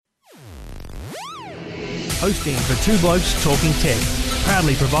Hosting for Two Blokes Talking Tech.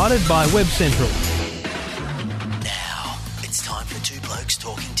 Proudly provided by Web Central. Now, it's time for Two Blokes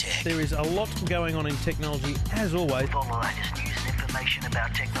Talking Tech. There is a lot going on in technology, as always. With all the latest news and information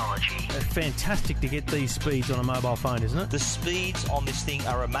about technology. Fantastic to get these speeds on a mobile phone, isn't it? The speeds on this thing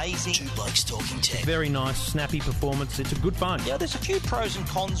are amazing. Two Blokes Talking Tech. Very nice, snappy performance. It's a good phone. Yeah, there's a few pros and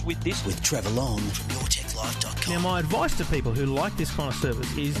cons with this. With Trevor Long from YourTechLife.com. Now, my advice to people who like this kind of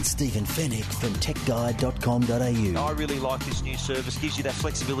service is... And Stephen Fennick from TechGuide.com.au. I really like this new service. Gives you that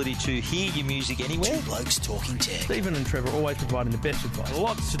flexibility to hear your music anywhere. Two Blokes Talking Tech. Stephen and Trevor always providing the best advice.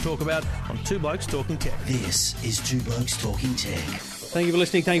 Lots to talk about on Two Blokes Talking Tech. This is Two Blokes Talking Tech. Thank you for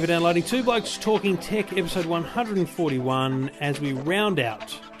listening. Thank you for downloading Two Blokes Talking Tech, episode 141, as we round out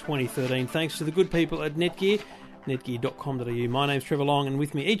 2013. Thanks to the good people at Netgear, netgear.com.au. My name's Trevor Long, and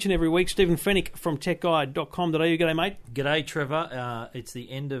with me each and every week, Stephen Fennick from techguide.com.au. G'day, mate. G'day, Trevor. It's the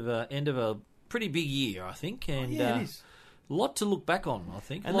end of a pretty big year, I think, and it is. a lot to look back on, I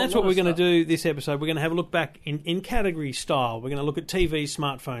think. And that's what we're going to do this episode. We're going to have a look back in category style. We're going to look at TVs,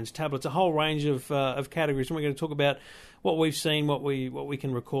 smartphones, tablets, a whole range of categories, and we're going to talk about what we've seen, what we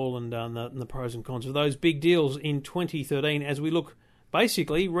can recall, and the pros and cons of those big deals in 2013 as we look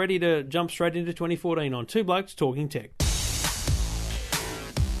basically ready to jump straight into 2014 on Two Blokes Talking Tech.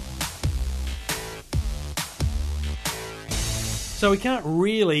 So we can't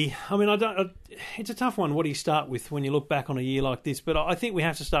really... it's a tough one. What do you start with when you look back on a year like this? But I think we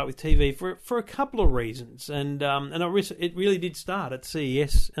have to start with TV for a couple of reasons. And it really did start at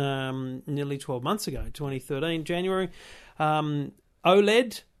CES nearly 12 months ago, 2013, January.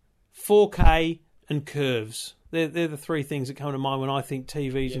 OLED, 4K, and curves. They're the three things that come to mind when I think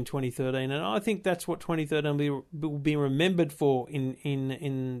TVs in 2013. And I think that's what 2013 will be remembered for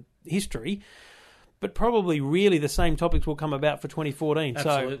in history. But probably really the same topics will come about for 2014.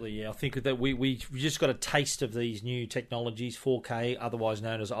 Absolutely, yeah. I think that we just got a taste of these new technologies, 4K, otherwise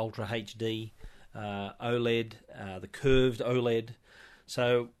known as Ultra HD, OLED, the curved OLED.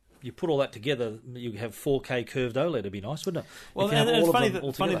 So you put all that together, you have 4K curved OLED. It'd be nice, wouldn't it? Well, and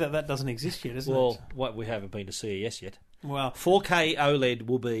it's funny that doesn't exist yet, isn't it? Well, we haven't been to CES yet. Well, 4K OLED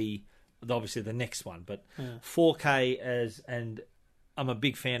will be obviously the next one, but 4K and I'm a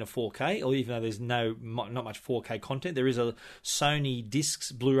big fan of 4K, or even though there's not much 4K content, there is a Sony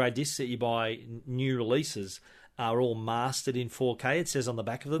discs, Blu-ray discs that you buy, new releases are all mastered in 4K. It says on the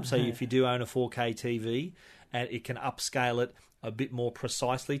back of them. So if you do own a 4K TV, and it can upscale it a bit more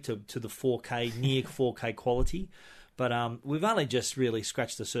precisely to the 4K, near 4K quality. But we've only just really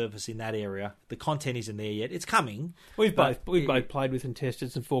scratched the surface in that area. The content isn't there yet. It's coming. We've both played with and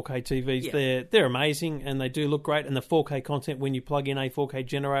tested some 4K TVs. Yeah. They're amazing and they do look great. And the 4K content, when you plug in a 4K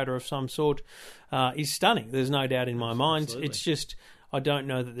generator of some sort, is stunning. There's no doubt in my mind. Absolutely. It's just I don't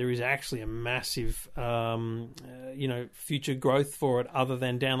know that there is actually a massive future growth for it other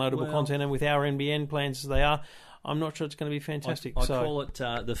than downloadable content. And with our NBN plans as they are, I'm not sure it's going to be fantastic. I call it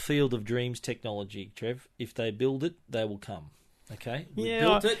the field of dreams technology, Trev. If they build it, they will come. Okay? We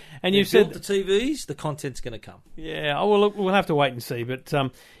built it, and you've said the TVs, the content's going to come. Yeah, we'll have to wait and see. But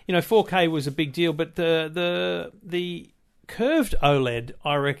 4K was a big deal. But the curved OLED,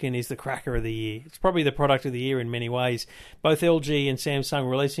 I reckon, is the cracker of the year. It's probably the product of the year in many ways. Both LG and Samsung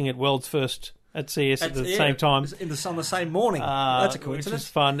releasing it world's first at CES at the same time, on the same morning. That's a coincidence. Which is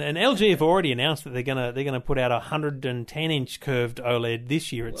fun. And LG have already announced that they're gonna put out a 110-inch curved OLED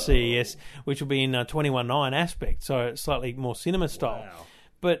this year at CES, which will be in 21:9 aspect, so slightly more cinema style. Wow.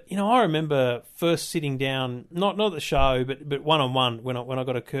 But I remember first sitting down, not the show, but one-on-one when I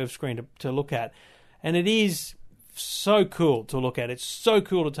got a curved screen to look at, and it is so cool to look at. It's so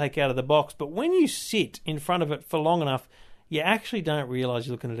cool to take out of the box. But when you sit in front of it for long enough, you actually don't realise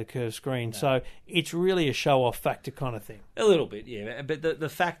you're looking at a curved screen. No. So it's really a show-off factor kind of thing. A little bit, yeah. But the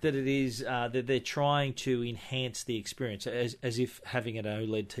fact that it is that they're trying to enhance the experience, as if having an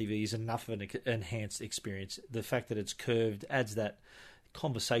OLED TV is enough of an enhanced experience. The fact that it's curved adds that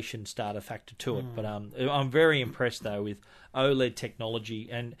conversation starter factor to it. But I'm very impressed, though, with OLED technology.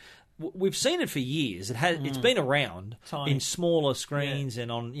 And we've seen it for years. It's been around in smaller screens and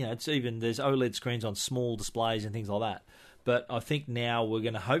on, there's OLED screens on small displays and things like that. But I think now we're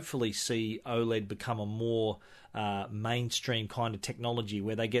going to hopefully see OLED become a more mainstream kind of technology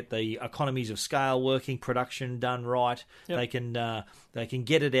where they get the economies of scale working, production done right. Yep. They can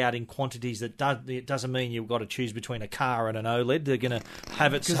get it out in quantities that it doesn't mean you've got to choose between a car and an OLED. They're going to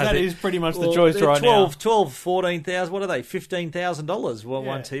have it. Because that is pretty much the choice right now. 14,000. What are they? $15,000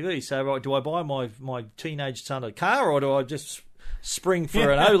 one TV. So do I buy my teenage son a car, or do I just spring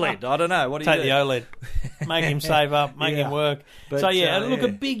for an OLED. I don't know. What do Take you the do? OLED, make him save up, make him work. But, So yeah, look, yeah.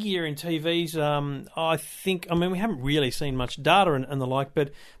 a big year in TVs. I mean, we haven't really seen much data and the like,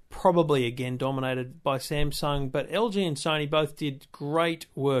 but probably again dominated by Samsung. But LG and Sony both did great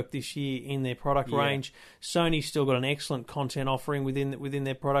work this year in their product range. Sony's still got an excellent content offering within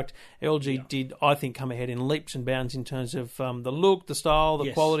their product. LG did, I think, come ahead in leaps and bounds in terms of the look, the style,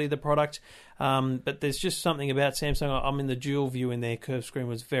 the quality of the product. But there's just something about Samsung. I mean, the dual view in their curved screen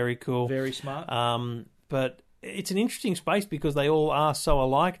was very cool. Very smart. But it's an interesting space because they all are so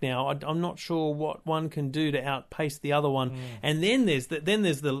alike now. I'm not sure what one can do to outpace the other one. And then there's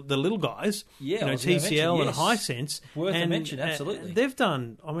the little guys, Yeah, I was TCL gonna mention, and yes. Hisense. Worth a and, mention, absolutely. They've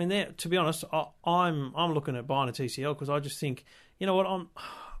done. I mean, to be honest, I'm looking at buying a TCL because I just think, you know what,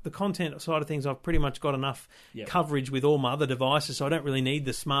 the content side of things, I've pretty much got enough coverage with all my other devices, so I don't really need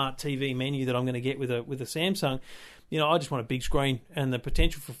the smart TV menu that I'm going to get with a Samsung. You know, I just want a big screen and the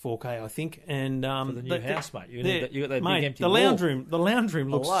potential for 4K, I think. And For the new house, mate. You got that mate, big empty the wall. lounge room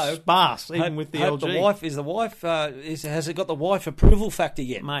looks Hello? sparse, even with the Hope LG. the wife has it got the wife approval factor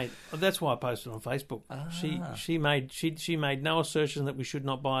yet? Mate, that's why I posted on Facebook. She made no assertion that we should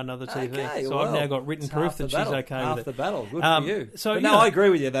not buy another TV. Okay, so I've now got written it's proof half the that she's battle. okay Half with the it. battle. Good for you. So, But you no, know- I agree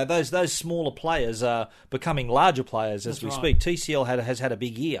with you though. Those smaller players are becoming larger players as That's we right. speak. TCL has had a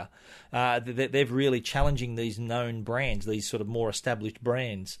big year. They're really challenging these known brands, these sort of more established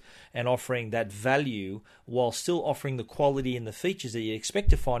brands, and offering that value while still offering the quality and the features that you expect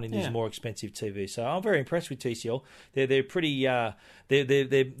to find in these more expensive TVs. So I'm very impressed with TCL. They're pretty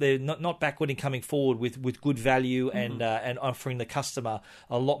they're not backward in coming forward with good value and offering the customer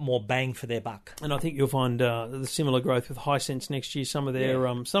a lot more bang for their buck. And I think you'll find the similar growth with Hisense next year. Some of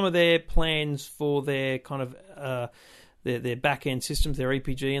their plans for their kind of their back end systems, their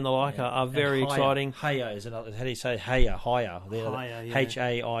EPG and the like, are very exciting. Haier is another. How do you say Haier? Haier. Haier,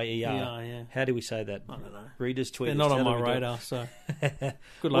 yeah. Haier. Yeah. How do we say that? I don't know. Readers tweet. They're not us, on how my do we do it? radar, so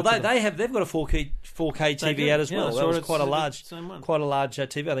good Well, luck. to them. they've got a 4K They TV do. out as Yeah, well. I That saw was it's quite a the large same one.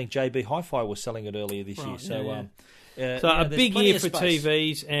 TV. I think JB Hi-Fi was selling it earlier this year. Right, So. yeah. So yeah, a there's big plenty year of for space.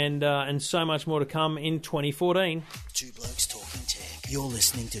 TVs and so much more to come in 2014. Two Blokes Talking Tech. You're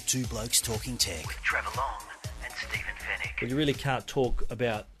listening to Two Blokes Talking Tech. Trevor Long and Stephen Fennick. But you really can't talk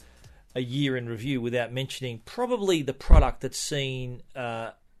about a year in review without mentioning probably the product that's seen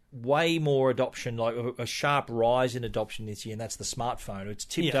way more adoption, like a sharp rise in adoption this year, and that's the smartphone. It's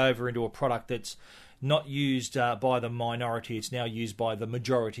tipped over into a product that's not used by the minority. It's now used by the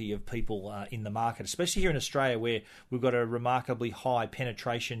majority of people in the market, especially here in Australia where we've got a remarkably high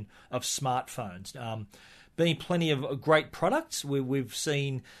penetration of smartphones. Been plenty of great products. We've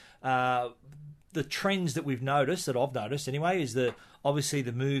seen the trends that we've noticed, that I've noticed anyway, is obviously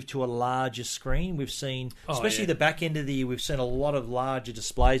the move to a larger screen. We've seen, especially the back end of the year, we've seen a lot of larger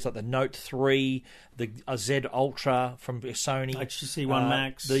displays like the Note 3, the Z Ultra from Sony, HTC One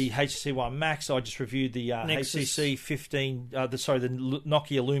Max, the HTC One Max. I just reviewed the Nexus. HTC 15, the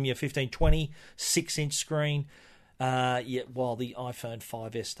Nokia Lumia 1520 6-inch screen. While the iPhone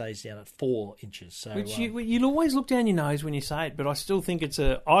 5S stays down at 4 inches. So, Which you'll always look down your nose when you say it, but I still think it's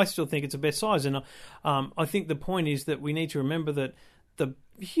a best size, and I think the point is that we need to remember that the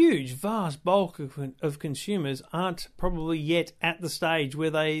huge, vast bulk of consumers aren't probably yet at the stage where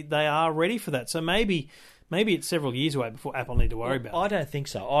they are ready for that. So maybe it's several years away before Apple need to worry about it. I don't think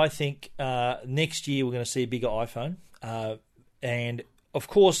so. I think next year we're going to see a bigger iPhone, and of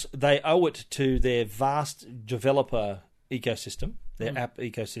course they owe it to their vast developer ecosystem, their app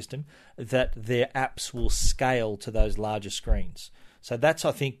ecosystem, that their apps will scale to those larger screens. So that's,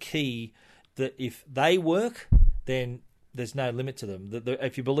 I think, key, that if they work, then there's no limit to them.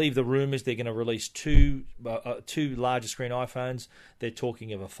 If you believe the rumours, they're going to release two larger screen iPhones. They're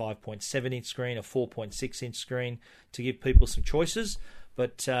talking of a 5.7-inch screen, a 4.6-inch screen, to give people some choices.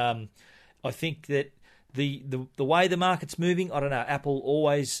 But I think that the way the market's moving, I don't know, Apple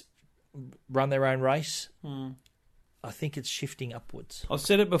always run their own race. I think it's shifting upwards. I've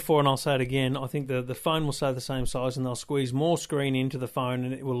said it before and I'll say it again. I think the phone will stay the same size and they'll squeeze more screen into the phone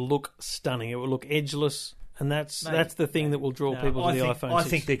and it will look stunning. It will look edgeless. And that's the thing that will draw people to the iPhone 6. I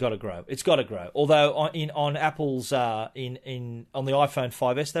think they've got to grow. It's got to grow. Although on Apple's on the iPhone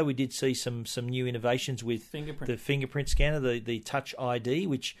 5S though, we did see some new innovations with the fingerprint scanner, the Touch ID,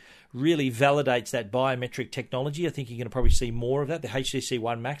 which really validates that biometric technology. I think you're going to probably see more of that. The HTC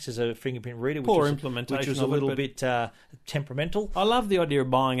One Max is a fingerprint reader, which was a little bit temperamental. I love the idea of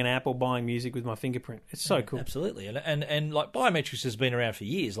buying an app or buying music with my fingerprint. It's so cool. Absolutely, and like biometrics has been around for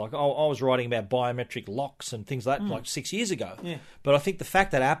years. Like I was writing about biometric locks tablets and things like 6 years ago. Yeah. But I think the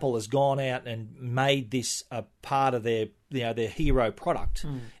fact that Apple has gone out and made this a part of their hero product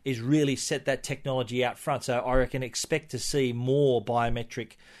is really set that technology out front. So I reckon expect to see more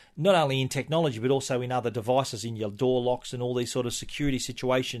biometric, not only in technology but also in other devices, in your door locks and all these sort of security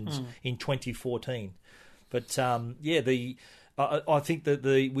situations in 2014. But I think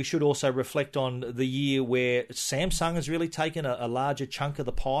that we should also reflect on the year where Samsung has really taken a larger chunk of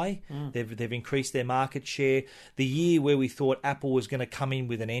the pie. They've increased their market share. The year where we thought Apple was going to come in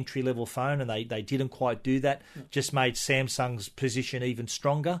with an entry-level phone and they didn't quite do that, just made Samsung's position even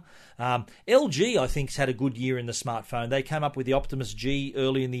stronger. LG, I think, has had a good year in the smartphone. They came up with the Optimus G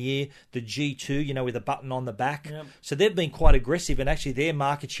early in the year, the G2, with a button on the back. Yep. So they've been quite aggressive, and actually their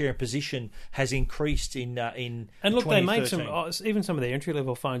market share and position has increased in And look, they made even some of their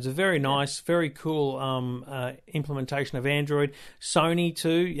entry-level phones are very nice, very cool implementation of Android. Sony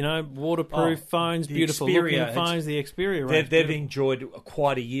too, waterproof phones, beautiful looking phones. The Xperia range. They've enjoyed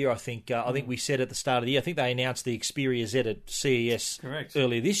quite a year, I think. I think we said at the start of the year, I think they announced the Xperia Z at CES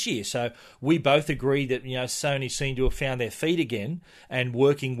earlier this year. So we both agree that Sony seem to have found their feet again and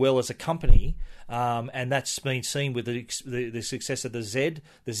working well as a company. And that's been seen with the success of the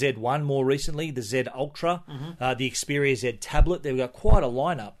Z1 more recently, the Z Ultra, the Xperia Z tablet. They've got quite a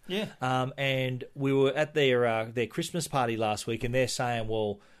lineup. Yeah. And we were at their Christmas party last week, and they're saying,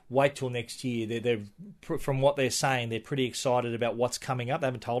 well, wait till next year. They're from what they're saying, they're pretty excited about what's coming up. They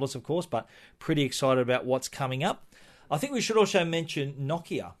haven't told us, of course, but pretty excited about what's coming up. I think we should also mention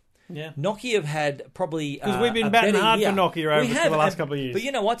Nokia. Yeah. Nokia have had probably because we've been batting hard for Nokia over the last couple of years. But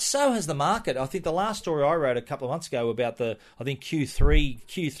you know what? So has the market. I think the last story I wrote a couple of months ago about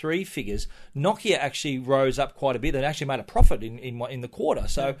Q3 figures, Nokia actually rose up quite a bit and actually made a profit in the quarter.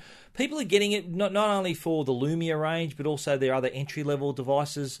 So people are getting it not only for the Lumia range but also their other entry level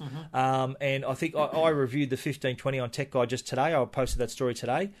devices. And I think I reviewed the 1520 on Tech Guide just today. I posted that story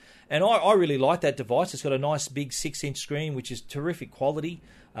today, and I really like that device. It's got a nice big 6-inch screen, which is terrific quality.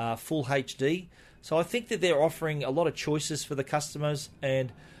 Full HD. So I think that they're offering a lot of choices for the customers,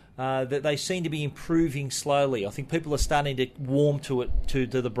 and that they seem to be improving slowly. I think people are starting to warm to it, to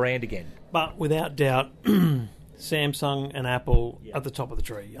the brand again. But without doubt, Samsung and Apple at the top of the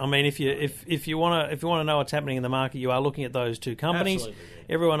tree. I mean, if you want to know what's happening in the market, you are looking at those two companies. Absolutely, yeah.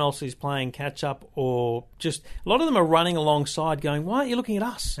 Everyone else is playing catch up, or just a lot of them are running alongside, going, "Why aren't you looking at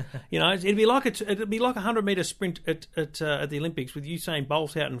us?" It'd be like a 100-meter sprint at the Olympics with Usain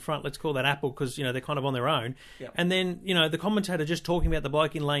Bolt out in front. Let's call that Apple because they're kind of on their own. Yep. And then the commentator just talking about the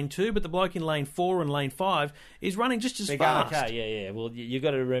bloke in lane 2, but the bloke in lane 4 and lane 5 is running just as fast. Okay, yeah. Well, you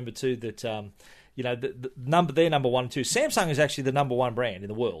got to remember too that. They're number 1 and 2. Samsung is actually the number 1 brand in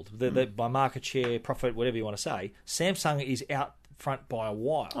the world. By market share, profit, whatever you want to say, Samsung is out front by a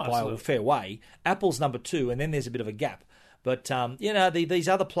while, by a fair way. Apple's number 2, and then there's a bit of a gap. But these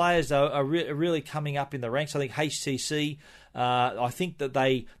other players are really coming up in the ranks. I think HTC. I think that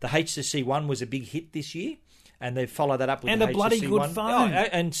the HTC One was a big hit this year. And they follow that up with and the a bloody HTC good One. phone,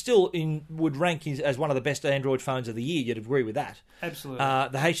 and still would rank as one of the best Android phones of the year. You'd agree with that? Absolutely.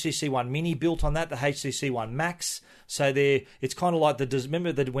 The HTC One Mini built on that. The HTC One Max. So it's kind of like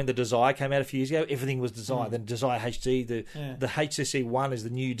remember that when the Desire came out a few years ago, everything was Desire. Then Desire HD. The HTC One is the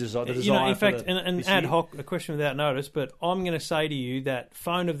new Desire. The Desire. In fact, an ad hoc, a question without notice, but I'm going to say to you that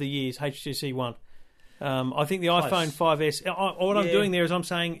phone of the year is HTC One. I think the iPhone 5S. What I'm doing there is I'm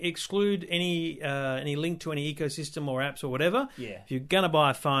saying exclude any link to any ecosystem or apps or whatever. Yeah. If you're going to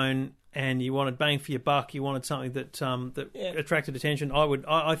buy a phone and you wanted bang for your buck, you wanted something that attracted attention,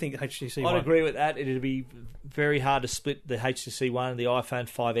 I think HTC One. I'd agree with that. It'd be very hard to split the HTC One and the iPhone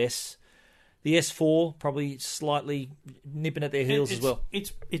 5S. The S4 probably slightly nipping at their heels as well.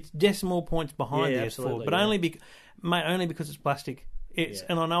 It's decimal points behind the S4, but only because it's plastic.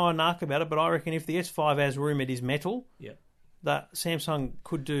 And I know I narc about it, but I reckon if the S5 as rumoured is metal, that Samsung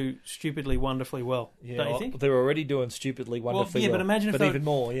could do stupidly wonderfully well. Don't you think? They're already doing stupidly wonderfully well. But imagine if even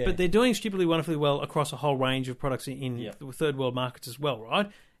more. Yeah. But they're doing stupidly wonderfully well across a whole range of products in third world markets as well, right?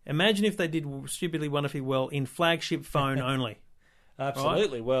 Imagine if they did stupidly wonderfully well in flagship phone only.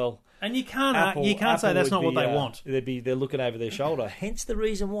 Absolutely. Right? Well, and you can't say that's not what they want. They're looking over their shoulder. Hence the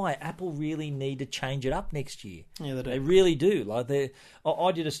reason why Apple really need to change it up next year. Yeah, they do. They really do. I did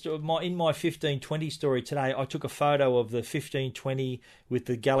in my 1520 story today. I took a photo of the 1520 with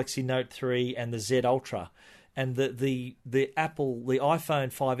the Galaxy Note 3 and the Z Ultra. And the Apple, the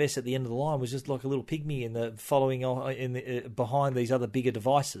iPhone 5S at the end of the line was just like a little pigmy in the following behind these other bigger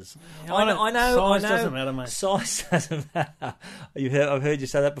devices. I know. Size doesn't matter, mate. Size doesn't matter. I've heard you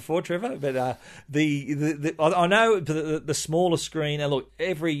say that before, Trevor. But I know the smaller screen. And look,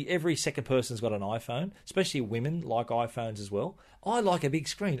 every second person's got an iPhone, especially women like iPhones as well. I like a big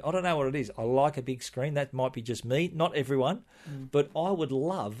screen. I don't know what it is. I like a big screen. That might be just me, not everyone. But I would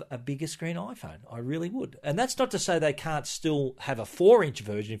love a bigger screen iPhone. I really would. And that's not to say they can't still have a 4-inch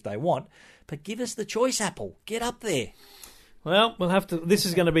version if they want. But give us the choice, Apple. Get up there. Well, we'll have to. This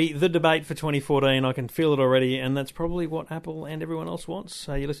is going to be the debate for 2014. I can feel it already, and that's probably what Apple and everyone else wants.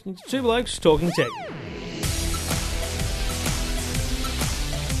 So you're listening to Two Blokes Talking Tech.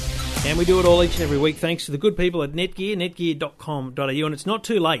 And we do it all each and every week thanks to the good people at Netgear, netgear.com.au. And it's not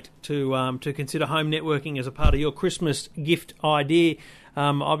too late to consider home networking as a part of your Christmas gift idea.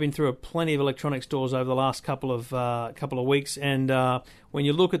 I've been through plenty of electronic stores over the last couple of weeks, and when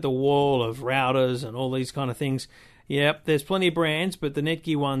you look at the wall of routers and all these kind of things, yep, there's plenty of brands, but the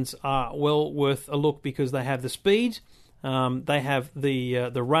Netgear ones are well worth a look because they have the speed, they have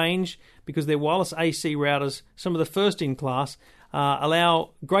the range, because they're wireless AC routers, some of the first in class. Allow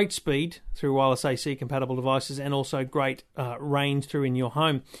great speed through wireless AC compatible devices and also great range through in your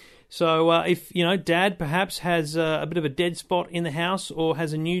home. So if Dad perhaps has a bit of a dead spot in the house or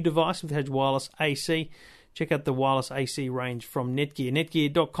has a new device that has wireless AC, check out the wireless AC range from Netgear,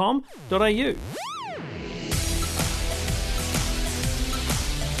 netgear.com.au.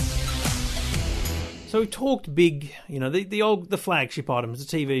 So we talked big, the flagship items,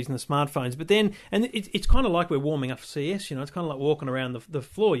 the TVs and the smartphones, but then, and it's kind of like we're warming up for CES, it's kind of like walking around the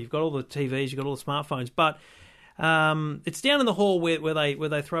floor. You've got all the TVs, you've got all the smartphones, but it's down in the hall where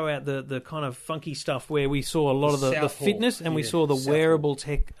they throw out the kind of funky stuff where we saw a lot of the fitness and we saw the wearable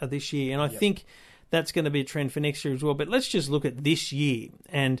tech this year, and I think that's going to be a trend for next year as well. But let's just look at this year.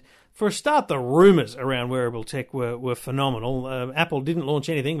 And for a start, the rumours around wearable tech were phenomenal. Apple didn't launch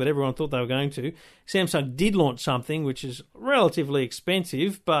anything, but everyone thought they were going to. Samsung did launch something, which is relatively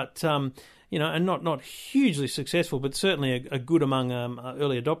expensive, but and not hugely successful, but certainly a good among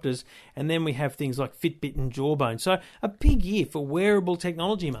early adopters. And then we have things like Fitbit and Jawbone. So a big year for wearable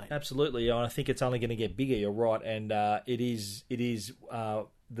technology, mate. Absolutely, and I think it's only going to get bigger. You're right, and it is.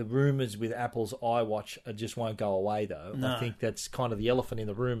 The rumours with Apple's iWatch just won't go away, though. No. I think that's kind of the elephant in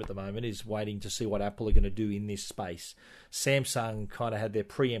the room at the moment, is waiting to see what Apple are going to do in this space. Samsung kind of had their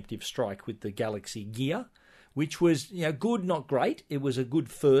preemptive strike with the Galaxy Gear, which was good, not great. It was a good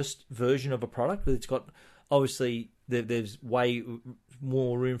first version of a product, but it's got, obviously, there's way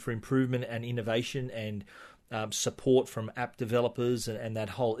more room for improvement and innovation and support from app developers and that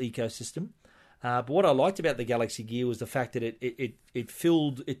whole ecosystem. But what I liked about the Galaxy Gear was the fact that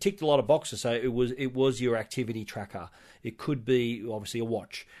it ticked a lot of boxes. So it was your activity tracker. It could be obviously a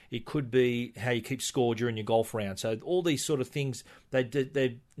watch. It could be how you keep score during your golf round. So all these sort of things,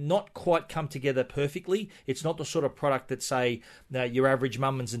 they not quite come together perfectly. It's not the sort of product that, say, your average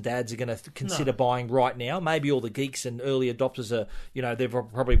mums and dads are going to consider buying right now. Maybe all the geeks and early adopters are, they're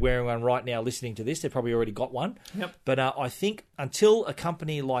probably wearing one right now listening to this. They've probably already got one. Yep. But I think until a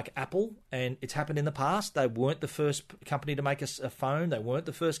company like Apple, and it's happened in the past, they weren't the first company to make a phone. They weren't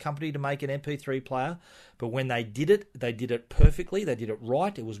the first company to make an MP3 player. But when they did it perfectly. They did it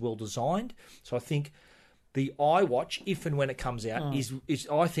right. It was well designed. So I think the iWatch, if and when it comes out, is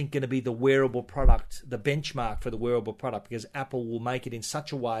I think going to be the wearable product, the benchmark for the wearable product, because Apple will make it in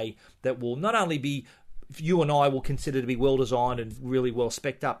such a way that will not only be, you and I will consider to be well designed and really well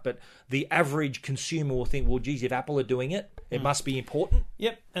specced up, but the average consumer will think, well, geez, if Apple are doing it, it must be important.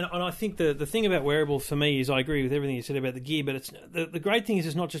 Yep, and I think the thing about wearable for me is I agree with everything you said about the Gear, but it's the great thing is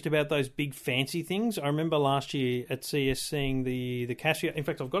it's not just about those big fancy things. I remember last year at CES seeing the Casio. In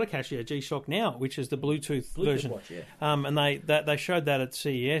fact, I've got a Casio G-Shock now, which is the Bluetooth version. Watch, yeah. And they showed that at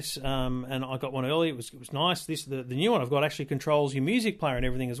CES, and I got one early. It was nice. The new one I've got actually controls your music player and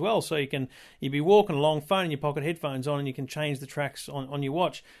everything as well, so you'd be walking along, phone in your pocket, headphones on, and you can change the tracks on your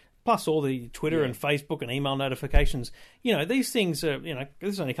watch. Plus all the Twitter and Facebook and email notifications. These things are, this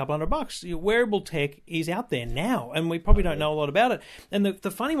is only a couple $100. Your wearable tech is out there now, and we probably don't know a lot about it. And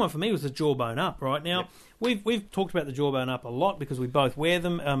the funny one for me was the Jawbone Up, right? Now, we've talked about the Jawbone Up a lot because we both wear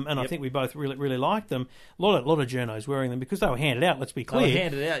them, and I think we both really, really like them. A lot of journos wearing them because they were handed out, let's be clear. They were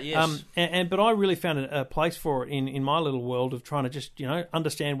handed out, yes. But I really found a place for it in my little world of trying to just,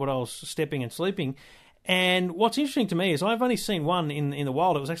 understand what I was stepping and sleeping. And what's interesting to me is I've only seen one in the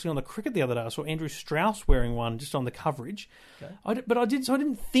wild. It was actually on the cricket the other day. I saw Andrew Strauss wearing one just on the coverage. Okay. I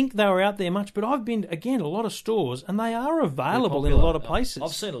didn't think they were out there much. But I've been, again, a lot of stores, and they are available in a lot of places.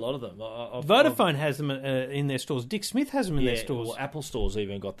 I've seen a lot of them. Vodafone has them in their stores. Dick Smith has them in their stores. Well, Apple stores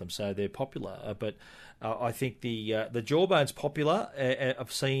even got them, so they're popular. But I think the Jawbone's popular.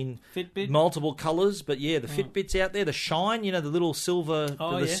 I've seen Fitbit, multiple colours, but the Fitbit's out there. The Shine, the little silver,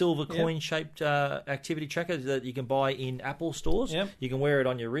 silver coin-shaped activity tracker that you can buy in Apple stores. Yep. You can wear it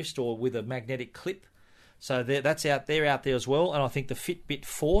on your wrist or with a magnetic clip. So that's out there as well. And I think the Fitbit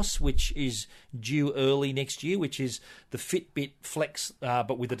Force, which is due early next year, which is the Fitbit Flex,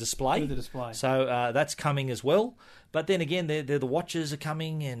 but with a display. With a display. So that's coming as well. But then again, the watches are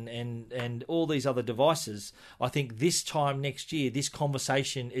coming and all these other devices. I think this time next year, this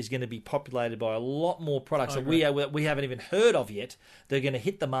conversation is going to be populated by a lot more products that we haven't even heard of yet. They're going to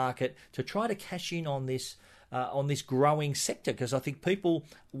hit the market to try to cash in on this growing sector, because I think people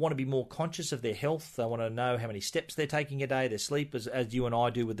want to be more conscious of their health. They want to know how many steps they're taking a day, their sleep, as you and I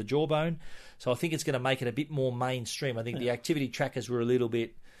do with the Jawbone. So I think it's going to make it a bit more mainstream. I think the activity trackers were a little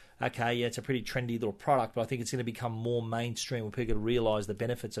bit, okay, yeah, it's a pretty trendy little product, but I think it's going to become more mainstream when people realise the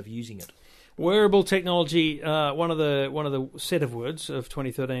benefits of using it. Wearable technology, one of the set of words of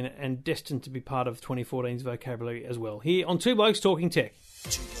 2013, and destined to be part of 2014's vocabulary as well. Here on Two Blokes Talking Tech.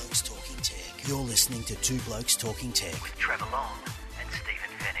 Two Blokes Talking Tech. You're listening to Two Blokes Talking Tech. With Trevor Long and Stephen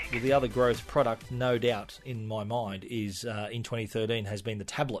Fennick. Well, the other growth product, no doubt, in my mind, is in 2013 has been the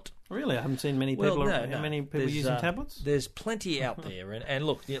tablet. Really? I haven't seen many people many people using tablets? There's plenty out there. And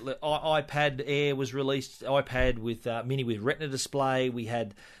look, iPad Air was released, iPad with Mini with Retina display. We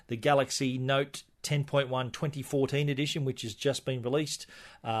had the Galaxy Note 10.1 2014 edition, which has just been released.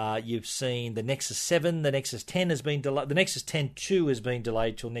 You've seen the Nexus 7, the Nexus 10 has been delayed. The Nexus 10 2 has been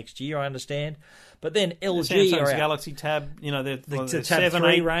delayed till next year, I understand. But then LG are out. Galaxy Tab, the Tab 7,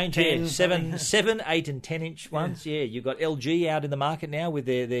 3 range, 10, 7, 8 and 10 inch ones. Yeah, you've got LG out in the market now with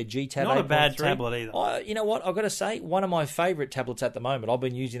their G Tab. Not 8.3. a bad tablet either. You know what? I've got to say, one of my favourite tablets at the moment. I've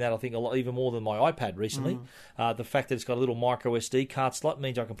been using that, I think, a lot, even more than my iPad recently. The fact that it's got a little micro SD card slot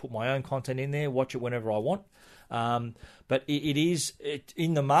means I can put my own content in there, watch it whenever I want. But it is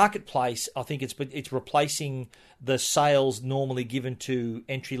in the marketplace. I think it's replacing the sales normally given to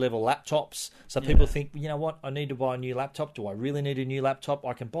entry-level laptops. So people think, you know what, I need to buy a new laptop. Do I really need a new laptop?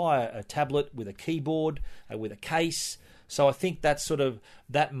 I can buy a tablet with a keyboard, with a case. So I think that's sort of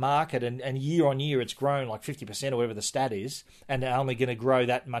that market, and year on year it's grown like 50% or whatever the stat is, and they're only going to grow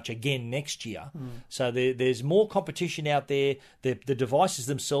that much again next year. So there's more competition out there. The devices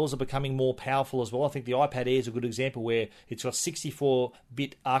themselves are becoming more powerful as well. I think the iPad Air is a good example where it's got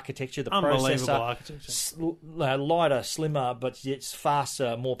 64-bit architecture, the unbelievable processor, architecture. Lighter, slimmer, but it's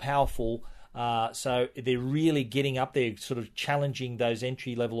faster, more powerful. So they're really getting up there, sort of challenging those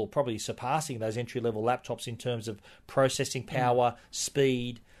entry-level, or probably surpassing those entry-level laptops in terms of processing power,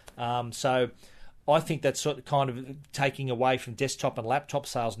 speed. So I think that's sort of kind of taking away from desktop and laptop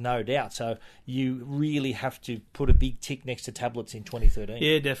sales, no doubt. So you really have to put a big tick next to tablets in 2013.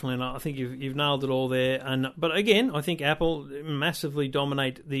 Yeah, definitely. I think you've nailed it all there. But again, I think Apple massively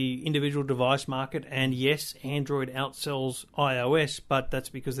dominate the individual device market. And yes, Android outsells iOS, but that's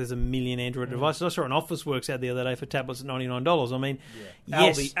because there's a million Android devices. I saw an Officeworks ad the other day for tablets at $99. I mean,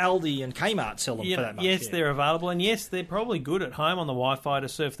 yes, Aldi and Kmart sell them for that much. Yes, they're available, and yes, they're probably good at home on the Wi-Fi to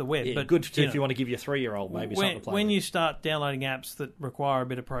surf the web. Yeah, but good if you want to give your 3-year-old maybe something to play when with. you start downloading apps that require a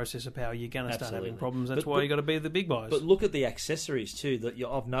bit of processor power, you're going to start having problems. That's why you got to be the big boys. But look at the accessories too. That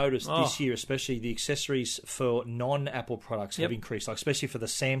I've noticed this year, especially the accessories for non-Apple products have increased. Like especially for the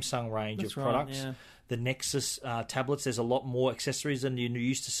Samsung range of products. Yeah. The Nexus tablets, there's a lot more accessories than you're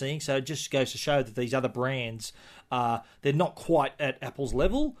used to seeing. So it just goes to show that these other brands, they're not quite at Apple's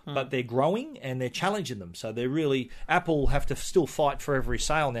level, but they're growing and they're challenging them. So they're really, Apple have to still fight for every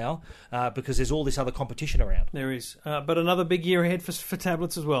sale now because there's all this other competition around. There is. But another big year ahead for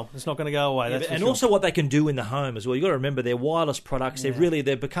tablets as well. It's not going to go away. And also what they can do in the home as well. You've got to remember they're wireless products.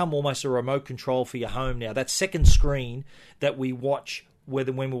 They've become almost a remote control for your home now. That second screen that we watch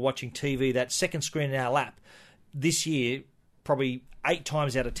when we're watching TV, that second screen in our lap, this year, probably 8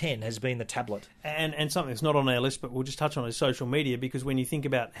 times out of 10 has been the tablet. And something that's not on our list, but we'll just touch on, is social media, because when you think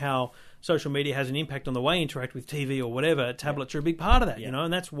about how social media has an impact on the way you interact with TV or whatever, tablets are a big part of that,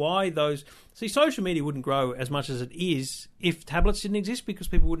 and that's why social media wouldn't grow as much as it is if tablets didn't exist, because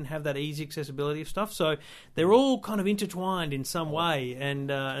people wouldn't have that easy accessibility of stuff. So they're all kind of intertwined in some way, and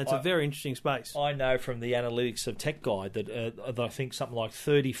it's a very interesting space. I know from the analytics of Tech Guide that I think something like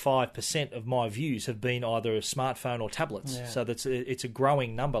 35% of my views have been either a smartphone or tablets. So it's a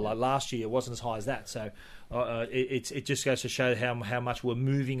growing number. Like last year, it wasn't as high as that. So it just goes to show how much we're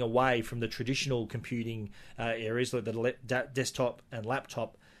moving away from the traditional computing areas, like the desktop and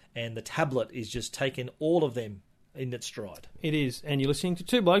laptop, and the tablet is just taking all of them in its stride. It is, and you're listening to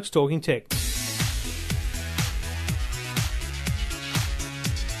Two Blokes Talking Tech.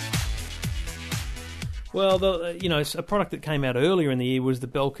 Well, a product that came out earlier in the year was the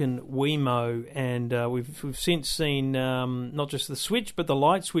Belkin Wemo, and we've since seen not just the Switch but the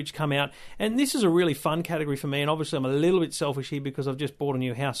Light Switch come out. And this is a really fun category for me. And obviously, I'm a little bit selfish here because I've just bought a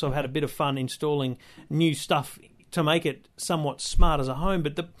new house, so I've had a bit of fun installing new stuff to make it somewhat smart as a home.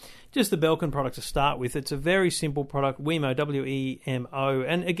 But just the Belkin product to start with, it's a very simple product, Wemo, W-E-M-O.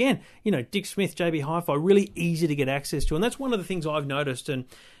 And again, Dick Smith, JB Hi-Fi, really easy to get access to. And that's one of the things I've noticed. And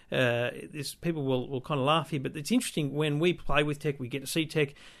people will kind of laugh here, but it's interesting when we play with tech, we get to see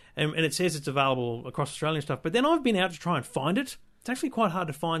tech, and it says it's available across Australia and stuff. But then I've been out to try and find it. It's actually quite hard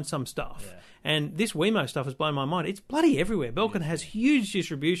to find some stuff. Yeah. And this Wemo stuff has blown my mind. It's bloody everywhere. Belkin has huge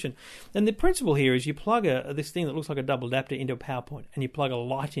distribution. And the principle here is you plug this thing that looks like a double adapter into a PowerPoint, and you plug a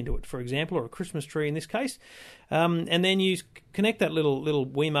light into it, for example, or a Christmas tree in this case. And then you connect that little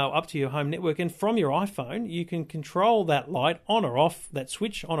Wemo up to your home network, and from your iPhone, you can control that light on or off, that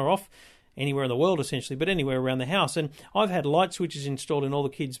switch on or off, anywhere in the world essentially, but anywhere around the house. And I've had light switches installed in all the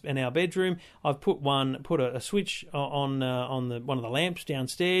kids in our bedroom. I've put a switch on one of the lamps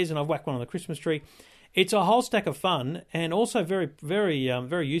downstairs, and I've whacked one on the Christmas tree. It's a whole stack of fun, and also very, very,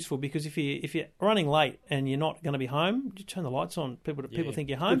 very useful, because if you're running late and you're not going to be home, you turn the lights on. People think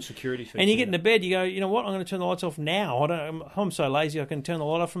you're home. Good security feature, and you get into bed, you go, you know what? I'm going to turn the lights off now. I'm so lazy, I can turn the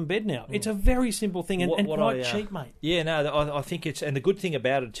light off from bed now. It's a very simple thing, and quite cheap, mate. Yeah, no, I think it's, and the good thing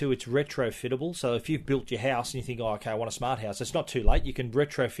about it too, it's retrofittable. So if you've built your house and you think, okay, I want a smart house, it's not too late. You can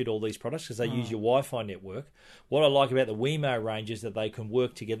retrofit all these products because they use your Wi-Fi network. What I like about the Wemo range is that they can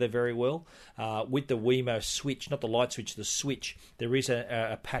work together very well. With the Wemo switch, not the light switch, the switch, there is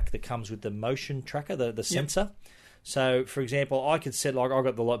a pack that comes with the motion tracker, the sensor. Yep. So, for example, I could set, like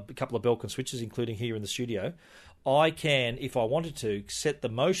I've got a couple of Belkin switches, including here in the studio. I can, if I wanted to, set the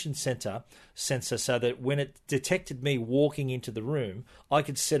motion sensor so that when it detected me walking into the room, I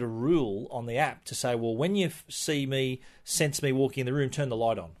could set a rule on the app to say, well, when you sense me walking in the room, turn the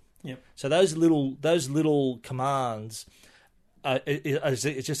light on. Yep. So those little commands.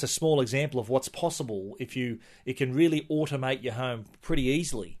 It's just a small example of what's possible if it can really automate your home pretty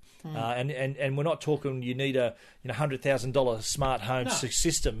easily. And we're not talking you need a $100,000 smart home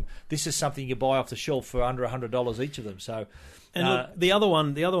system. This is something you buy off the shelf for under $100 each of them. So, and look, the other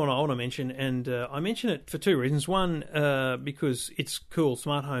one I want to mention, and I mention it for two reasons. One, because it's cool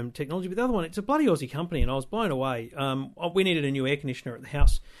smart home technology, but the other one, it's a bloody Aussie company, and I was blown away. We needed a new air conditioner at the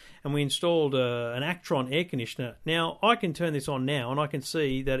house, and we installed an Actron air conditioner. Now, I can turn this on now, and I can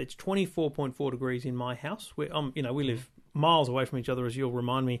see that it's 24.4 degrees in my house. We live miles away from each other, as you'll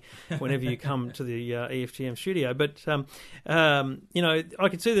remind me whenever you come to the EFTM studio. But, I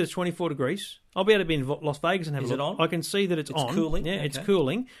can see that it's 24 degrees. I'll be able to be in Las Vegas and have a look. Is it on? I can see that it's on. It's cooling? Yeah, Okay. It's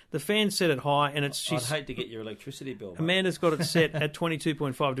cooling. The fan's set at high, and I'd hate to get your electricity bill. Amanda's got it set at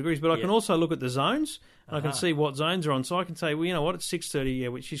 22.5 degrees, but I can also look at the zones, and I can see what zones are on. So I can say, well, you know what, it's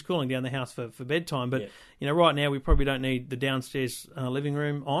 6:30, which she's cooling down the house for bedtime. But, right now we probably don't need the downstairs living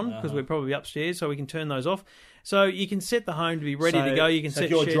room on because we're probably upstairs, so we can turn those off. So you can set the home to be ready to go. You can set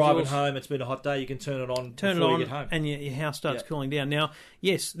if you're schedules. driving home, it's been a hot day, you can turn it on before you get home. And your house starts cooling down. Now,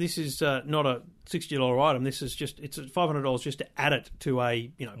 yes, this is not a $60 item. This is it's $500 just to add it to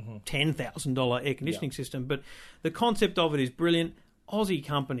a $10,000 air conditioning system. But the concept of it is brilliant. Aussie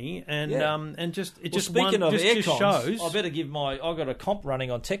company, and speaking of air cons, shows. I better give I've got a comp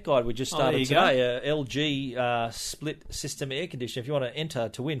running on Tech Guide. We just started today. LG split system air conditioner. If you want to enter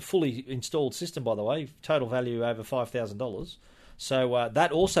to win, fully installed system, by the way, total value over $5,000. So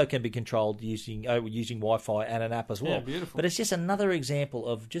that also can be controlled using Wi-Fi and an app as well. Yeah, beautiful. But it's just another example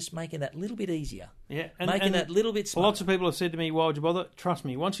of just making that little bit easier. Yeah, making that little bit smarter. Lots of people have said to me, why would you bother? Trust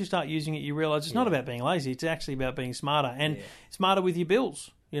me, once you start using it, you realise it's not about being lazy. It's actually about being smarter and smarter with your bills.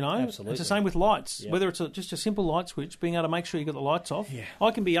 Absolutely. It's the same with lights. Whether it's just a simple light switch, being able to make sure you got the lights off. Yeah.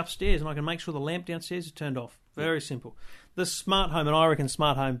 I can be upstairs and I can make sure the lamp downstairs is turned off. Very simple. The smart home, and I reckon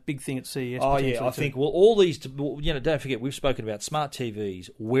smart home, big thing at CES. Oh yeah, I think all these. Don't forget we've spoken about smart TVs,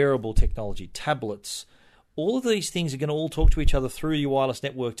 wearable technology, tablets. All of these things are going to all talk to each other through your wireless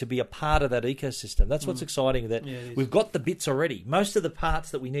network to be a part of that ecosystem. That's what's exciting. That we've got the bits already. Most of the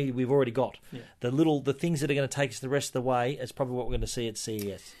parts that we need, we've already got. Yeah. The things that are going to take us the rest of the way is probably what we're going to see at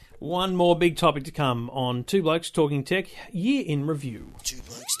CES. One more big topic to come on Two Blokes Talking Tech, year in review. Two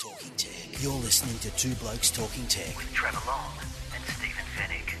Blokes Talking Tech. You're listening to Two Blokes Talking Tech with Trevor Long and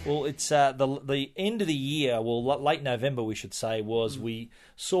Well, it's the end of the year, late November, we should say, was we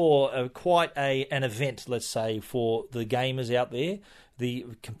saw quite an event, let's say, for the gamers out there, the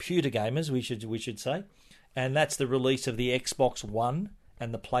computer gamers, we should say, and that's the release of the Xbox One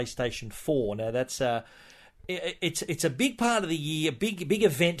and the PlayStation 4. Now, that's it's a big part of the year, big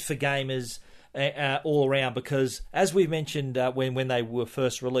event for gamers. All around, because as we mentioned when they were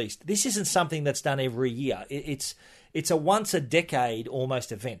first released, this isn't something that's done every year. It's a once a decade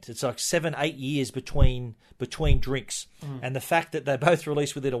almost event. It's like 7-8 years between drinks, and the fact that they both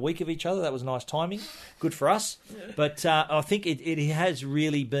released within a week of each other, that was nice timing, good for us. But I think it has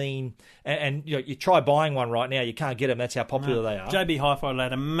really been, and you try buying one right now, you can't get them. That's how popular they are. JB Hi-Fi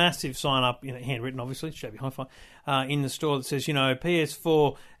had a massive sign up, handwritten obviously, it's JB Hi-Fi, in the store that says,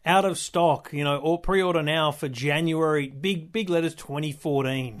 PS4 out of stock, or pre-order now for January, big letters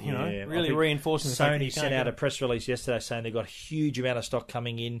 2014, really reinforcing the fact that Sony sent out a press release yesterday saying they've got a huge amount of stock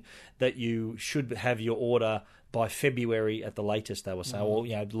coming in, that you should have your order by February at the latest, they were saying, or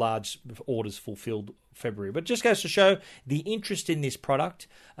large orders fulfilled February. But it just goes to show the interest in this product,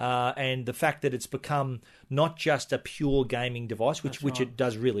 and the fact that it's become not just a pure gaming device, which it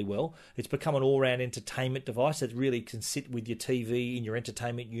does really well. It's become an all-round entertainment device that really can sit with your TV in your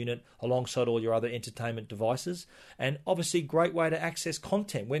entertainment unit alongside all your other entertainment devices, and obviously great way to access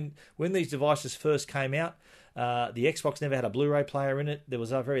content. When these devices first came out, the Xbox never had a Blu-ray player in it. There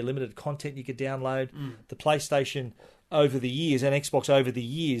was a very limited content you could download. The PlayStation over the years and Xbox over the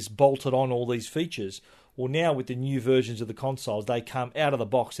years bolted on all these features. Well, now with the new versions of the consoles, they come out of the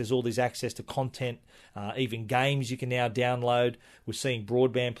box. There's all this access to content, even games you can now download. We're seeing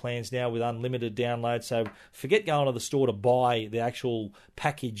broadband plans now with unlimited download. So forget going to the store to buy the actual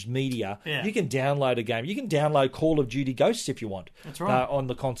packaged media. Yeah. You can download a game. You can download Call of Duty Ghosts if you want. That's right. On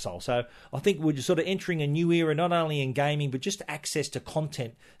the console. So I think we're just sort of entering a new era, not only in gaming, but just access to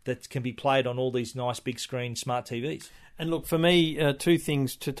content that can be played on all these nice big screen smart TVs. And look, for me, two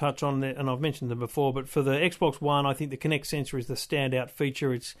things to touch on there, and I've mentioned them before, but for the Xbox One, I think the Kinect sensor is the standout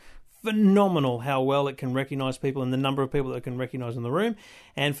feature. It's phenomenal how well it can recognise people and the number of people that it can recognise in the room.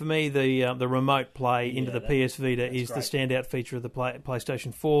 And for me, the remote play into the PS Vita is great. The standout feature of the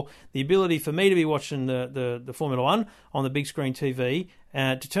PlayStation 4. The ability for me to be watching the Formula One on the big screen TV,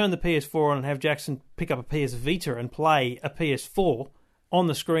 to turn the PS4 on and have Jackson pick up a PS Vita and play a PS4 on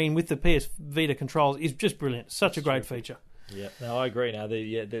the screen with the PS Vita controls is just brilliant. Such a great feature. Yeah, no, I agree. Now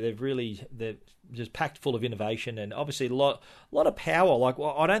they're just packed full of innovation and obviously a lot of power. Like,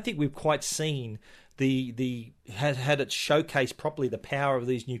 well, I don't think we've quite seen had it showcase properly the power of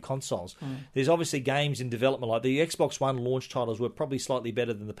these new consoles. There's obviously games in development, like the Xbox One launch titles were probably slightly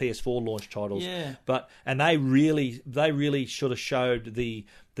better than the PS4 launch titles. Yeah. And they really sort of showed the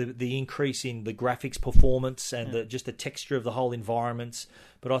increase in the graphics performance and just the texture of the whole environments.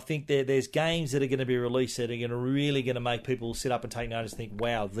 But I think there's games that are going to be released that are really going to make people sit up and take notice and think,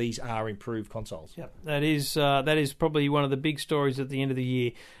 wow, these are improved consoles. Yep. That is probably one of the big stories at the end of the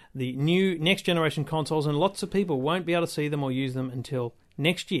year. The new next generation consoles, and lots of people won't be able to see them or use them until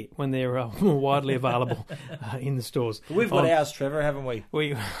next year when they're more widely available in the stores. We've got ours, Trevor, haven't we? We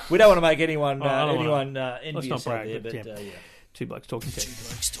don't want to make anyone envious not brag, out there, but yeah. Two Blokes Talking Tech. Two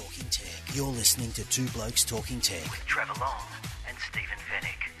Blokes Talking Tech. You're listening to Two Blokes Talking Tech. With Trevor Long and Stephen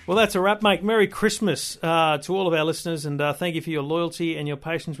Fennick. Well, that's a wrap, mate. Merry Christmas to all of our listeners, and thank you for your loyalty and your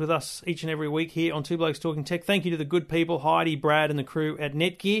patience with us each and every week here on Two Blokes Talking Tech. Thank you to the good people, Heidi, Brad, and the crew at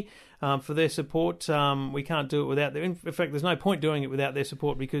Netgear, for their support. We can't do it without them. In fact, there's no point doing it without their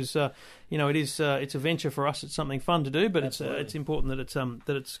support because it's a venture for us. It's something fun to do, but it's important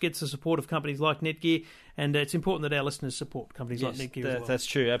that it gets the support of companies like Netgear, and it's important that our listeners support companies like Netgear as well. That's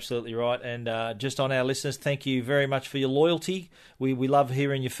true, absolutely right. And just on our listeners, thank you very much for your loyalty. We love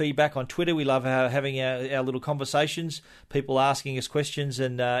hearing your feedback on Twitter. We love having our little conversations, people asking us questions,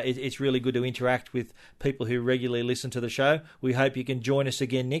 and it's really good to interact with people who regularly listen to the show. We hope you can join us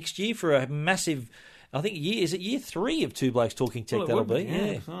again next year for a massive, I think, year 3 of Two Blokes Talking Tech. That'll be.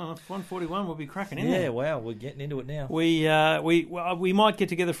 Yeah. Oh, 141 will be cracking in. Yeah, wow, we're getting into it now. We might get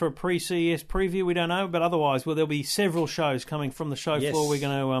together for a pre-CES preview. We don't know, but otherwise, there'll be several shows coming from the show floor. We're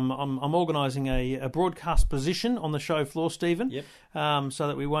going to. I'm organising a broadcast position on the show floor, Stephen. Yep. So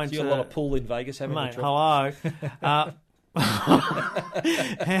that we won't. So you got a lot of pool in Vegas, haven't you? Mate, hello.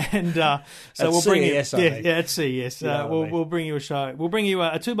 And so we'll bring you at CES. We'll bring you a show. We'll bring you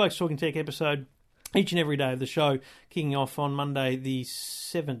a Two Blokes Talking Tech episode each and every day of the show, kicking off on Monday the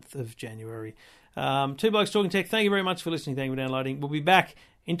 7th of January. Two Blokes Talking Tech, thank you very much for listening. Thank you for downloading. We'll be back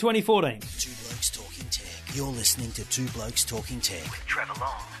in 2014. Two Blokes Talking Tech. You're listening to Two Blokes Talking Tech. With Trevor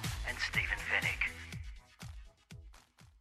Long and Stephen Fennick.